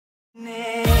When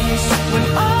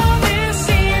all this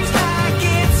seems like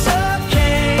it's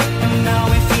okay, and all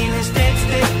we feel is dead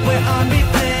still, we're on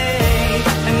replay.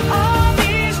 And all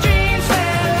these dreams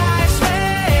where life's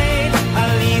made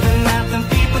are leaving out the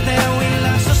people that we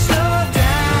love. So slow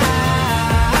down,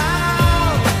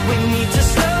 we need to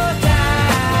slow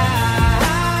down.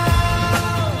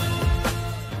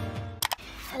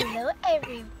 Hello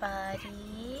everybody.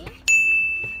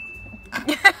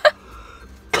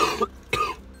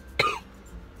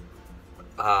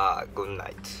 Good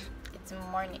night. It's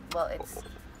morning. Well, it's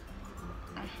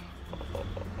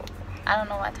I don't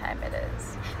know what time it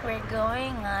is. We're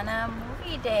going on a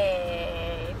movie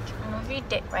date. Movie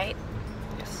date, right?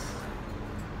 Yes.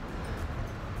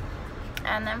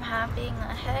 And I'm having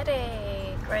a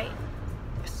headache, right?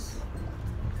 Yes.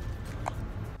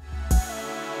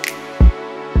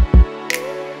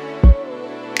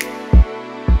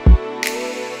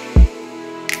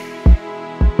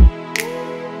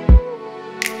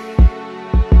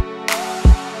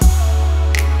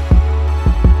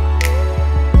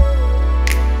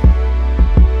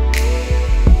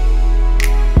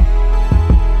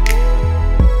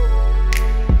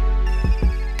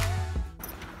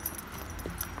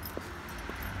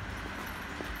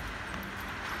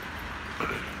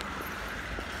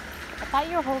 I thought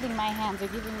you were holding my hands or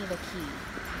giving me the key.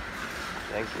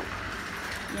 Thank you.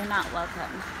 You're not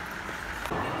welcome.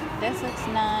 This looks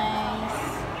nice.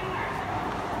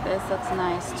 This looks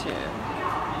nice too.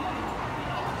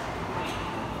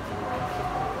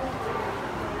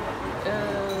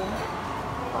 Ooh.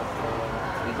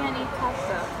 We can't eat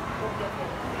pasta.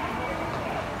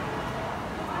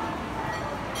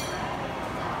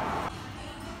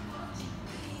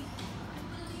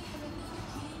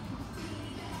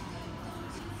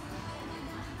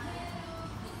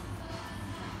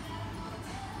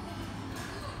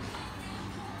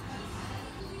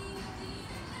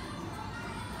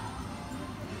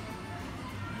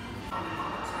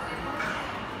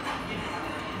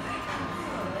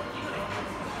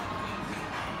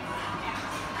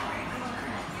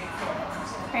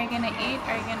 Are you gonna eat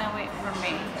or are you gonna wait for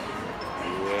me?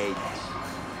 Wait.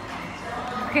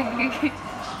 Okay.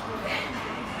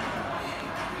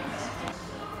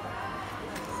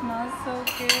 Smells so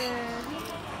good.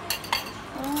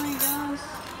 Oh my gosh.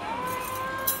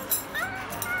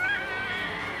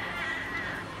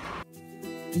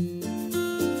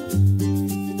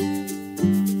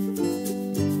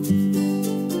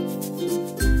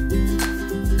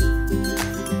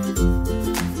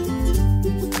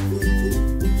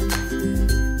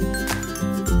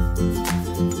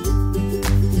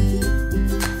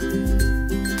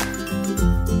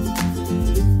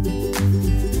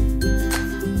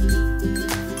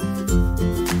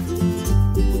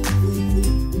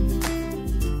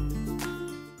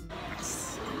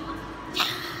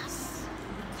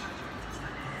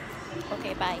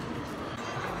 Okay, bye.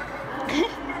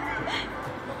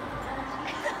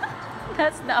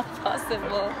 That's not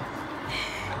possible.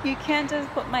 You can't just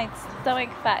put my stomach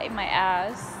fat in my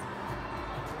ass.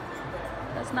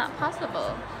 That's not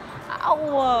possible.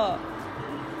 Ow!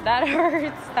 That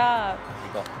hurts. Stop.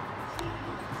 Go.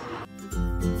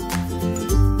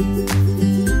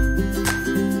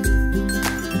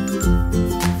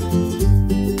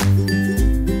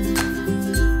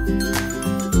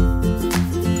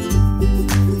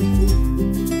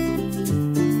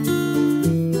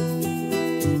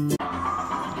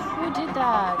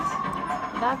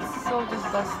 That's so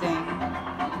disgusting.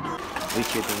 Which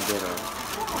you think better?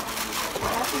 I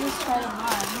have to just try them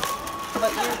once. But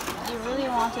you really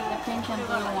wanted the pink and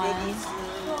blue ones.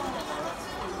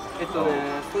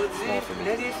 数字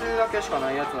レディースだけしか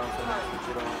ないやつなんですよね。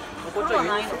こちら。こっちはユ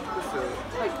ニセックス。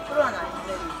はい。これはない。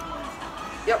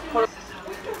いや、これ。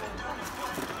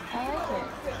I like it.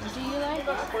 Do you like it?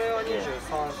 これは23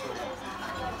種。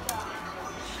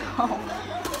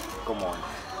Come on.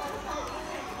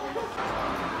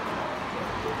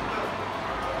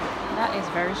 That is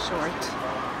very short.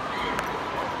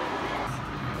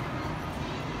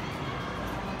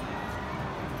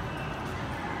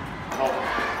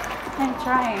 I'm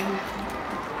trying.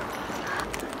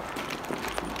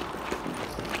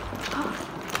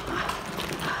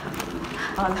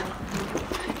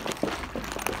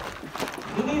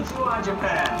 Konnichiwa,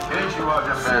 Japan. Konnichiwa,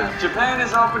 Japan. Japan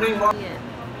is opening.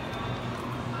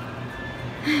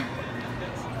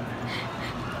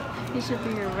 You should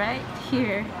be right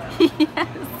here. Yes.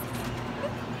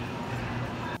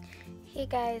 Hey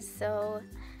guys, so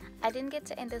I didn't get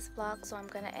to end this vlog, so I'm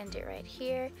gonna end it right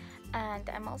here, and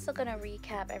I'm also gonna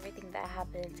recap everything that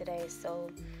happened today. So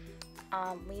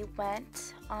we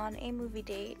went on a movie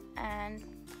date and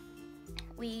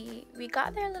we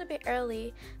got there a little bit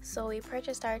early, so we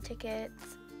purchased our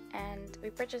tickets and we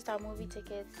purchased our movie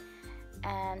tickets,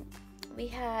 and we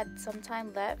had some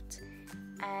time left,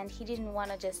 and he didn't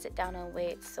want to just sit down and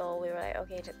wait, so we were like,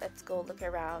 okay, let's go look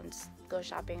around, go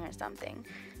shopping or something.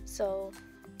 So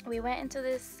we went into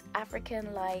this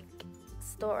African like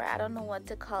store, I don't know what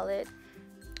to call it,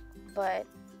 but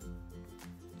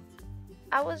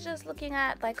I was just looking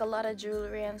at like a lot of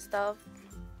jewelry and stuff,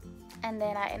 and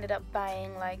then I ended up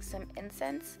buying like some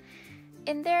incense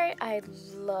in there. I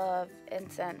love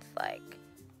incense, like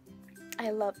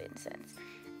I love incense.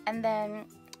 And then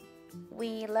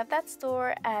we left that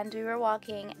store and we were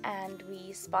walking and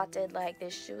we spotted like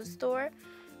this shoe store,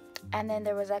 and then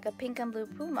there was like a pink and blue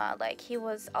Puma. Like he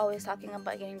was always talking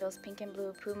about getting those pink and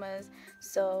blue Pumas,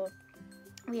 so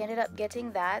we ended up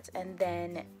getting that. And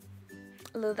then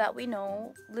little that we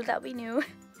knew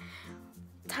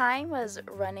time was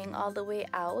running all the way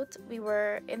out. We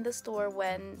were in the store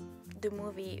when the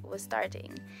movie was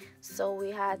starting, so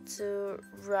we had to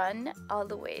run all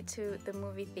the way to the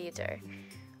movie theater.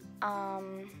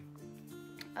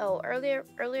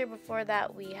 Earlier before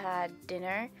that we had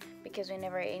dinner because we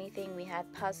never ate anything. We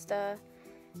had pasta,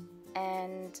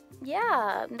 and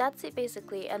yeah, that's it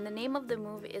basically. And the name of the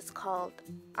movie is called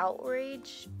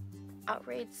Outrage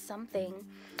something.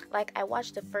 Like I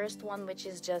watched the first one, which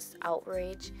is just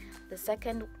Outrage. The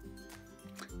second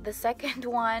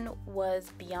one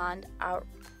was Beyond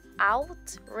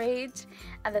Outrage,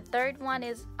 and the third one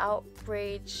is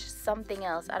Outrage something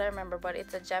else. I don't remember, but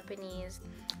it's a Japanese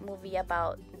movie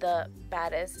about the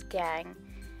baddest gang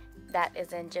that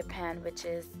is in Japan, which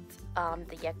is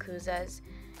the Yakuzas.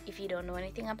 If you don't know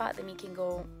anything about them, you can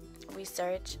go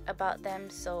research about them.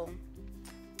 So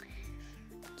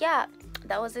yeah,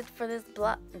 that was it for this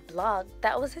vlog.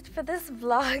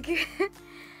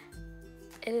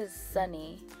 It is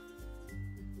sunny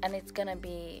and it's gonna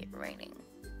be raining.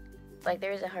 Like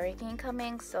there is a hurricane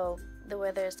coming, so the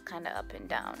weather is kind of up and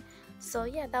down. So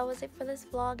yeah, that was it for this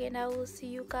vlog, and I will see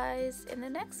you guys in the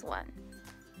next one.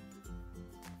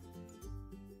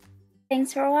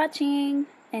 Thanks for watching,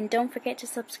 and don't forget to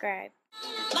subscribe.